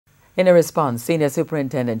In a response, Senior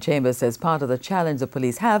Superintendent Chambers says part of the challenge the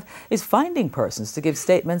police have is finding persons to give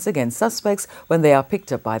statements against suspects when they are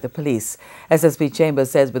picked up by the police. SSP Chambers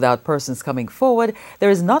says without persons coming forward, there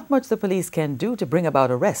is not much the police can do to bring about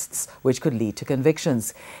arrests, which could lead to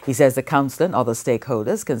convictions. He says the council and other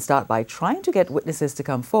stakeholders can start by trying to get witnesses to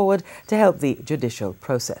come forward to help the judicial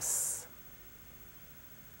process.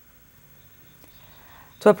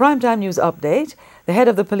 To a primetime news update, the head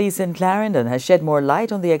of the police in Clarendon has shed more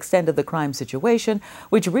light on the extent of the crime situation,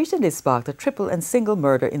 which recently sparked a triple and single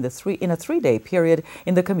murder in a three-day period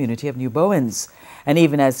in the community of New Bowens. And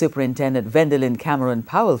even as Superintendent Vendalyn Cameron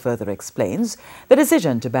Powell further explains, the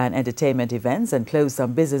decision to ban entertainment events and close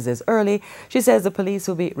some businesses early, she says the police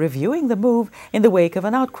will be reviewing the move in the wake of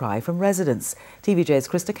an outcry from residents. TVJ's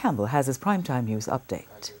Krista Campbell has his primetime news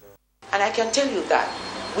update. And I can tell you that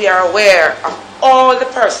we are aware of all the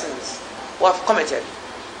persons who have committed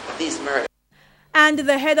these murders. And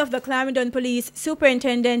the head of the Clarendon Police,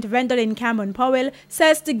 Superintendent Vendalyn Cameron Powell,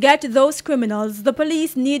 says to get those criminals, the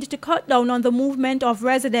police need to cut down on the movement of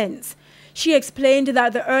residents. She explained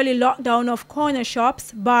that the early lockdown of corner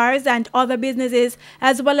shops, bars and other businesses,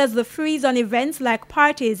 as well as the freeze on events like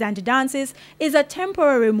parties and dances, is a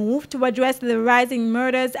temporary move to address the rising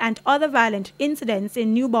murders and other violent incidents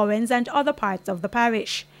in New Bowens and other parts of the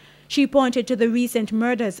parish. She pointed to the recent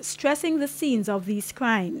murders, stressing the scenes of these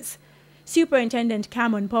crimes. Superintendent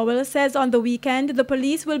Cameron Powell says on the weekend the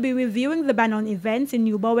police will be reviewing the ban on events in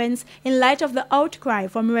New Bowens in light of the outcry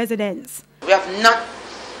from residents. We have not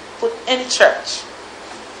put any church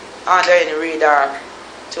under any radar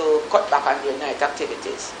to cut back on their night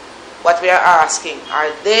activities. What we are asking,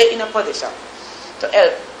 are they in a position to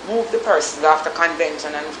help move the persons after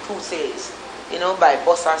convention and crusades, by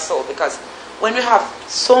bus or so? Because when we have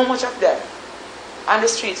so much of them on the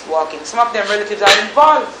streets walking, some of them relatives are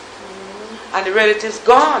involved, and the relatives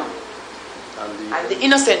gone, and the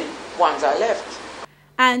innocent ones are left.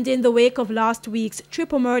 And in the wake of last week's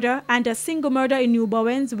triple murder and a single murder in New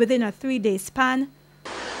Bowens within a 3-day span,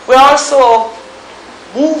 we're also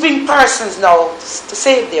moving persons now to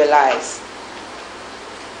save their lives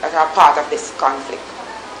that are part of this conflict.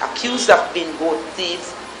 Accused of being goat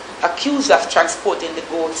thieves, accused of transporting the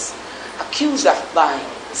goats, accused of buying.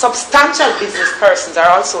 Substantial business persons are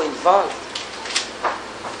also involved.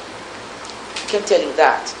 I can tell you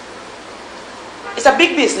that. It's a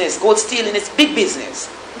big business. Goat stealing is big business.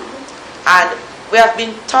 And we have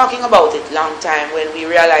been talking about it a long time when we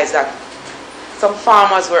realized that some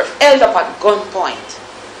farmers were held up at gunpoint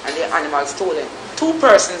and their animals stolen. 2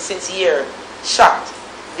 persons since a year shot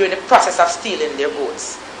during the process of stealing their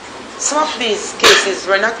goats. Some of these cases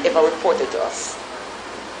were not ever reported to us.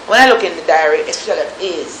 When I look in the diary, especially at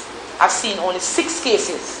A's, I've seen only 6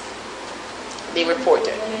 cases being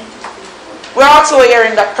reported. We're also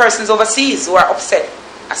hearing that persons overseas who are upset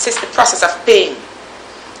assist the process of paying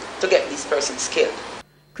to get these persons killed.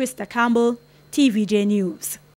 Krista Campbell, TVJ News.